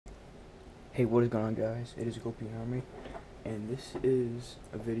Hey, what is going on, guys? It is Gopi Army, and this is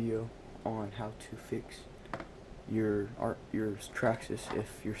a video on how to fix your Traxxas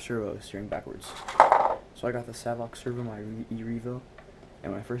if your servo is steering backwards. So I got the servo, my E-Revo,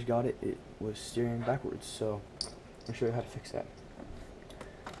 and when I first got it, it was steering backwards. So I'll show you how to fix that.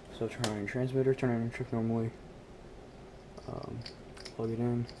 So turn on your transmitter, turn on your trip normally, plug it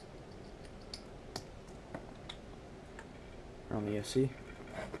in, turn on the ESC.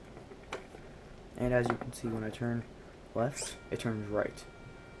 And as you can see, when I turn left, it turns right.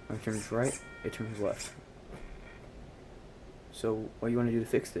 When it turns right, it turns left. So what you want to do to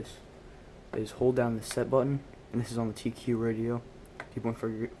fix this is hold down the set button, and this is on the TQ radio,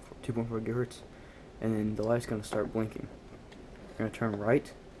 2.4 gigahertz, and then the light's going to start blinking. You're going to turn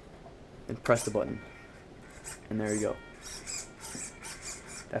right, and press the button, and there you go.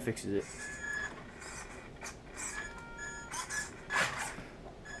 That fixes it.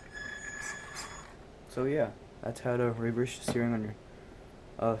 So yeah, that's how to reverse the steering on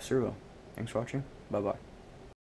your servo. Thanks for watching. Bye bye.